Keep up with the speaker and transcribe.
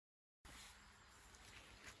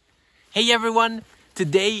Hey everyone,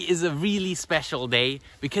 today is a really special day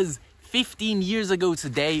because 15 years ago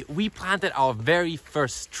today we planted our very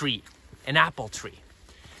first tree, an apple tree.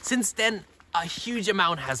 Since then, a huge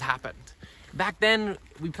amount has happened. Back then,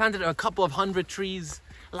 we planted a couple of hundred trees.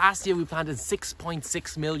 Last year we planted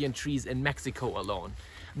 6.6 million trees in Mexico alone.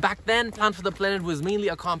 Back then, Plant for the Planet was mainly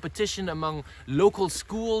a competition among local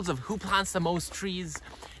schools of who plants the most trees.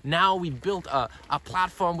 Now we've built a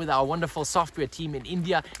platform with our wonderful software team in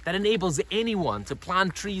India that enables anyone to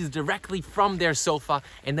plant trees directly from their sofa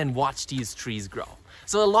and then watch these trees grow.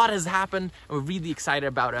 So a lot has happened and we're really excited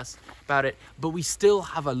about it, but we still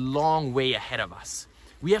have a long way ahead of us.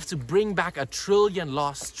 We have to bring back 1 trillion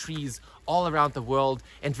lost trees all around the world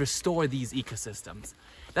and restore these ecosystems.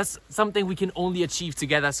 That's something we can only achieve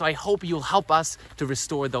together, so I hope you'll help us to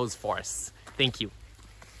restore those forests. Thank you.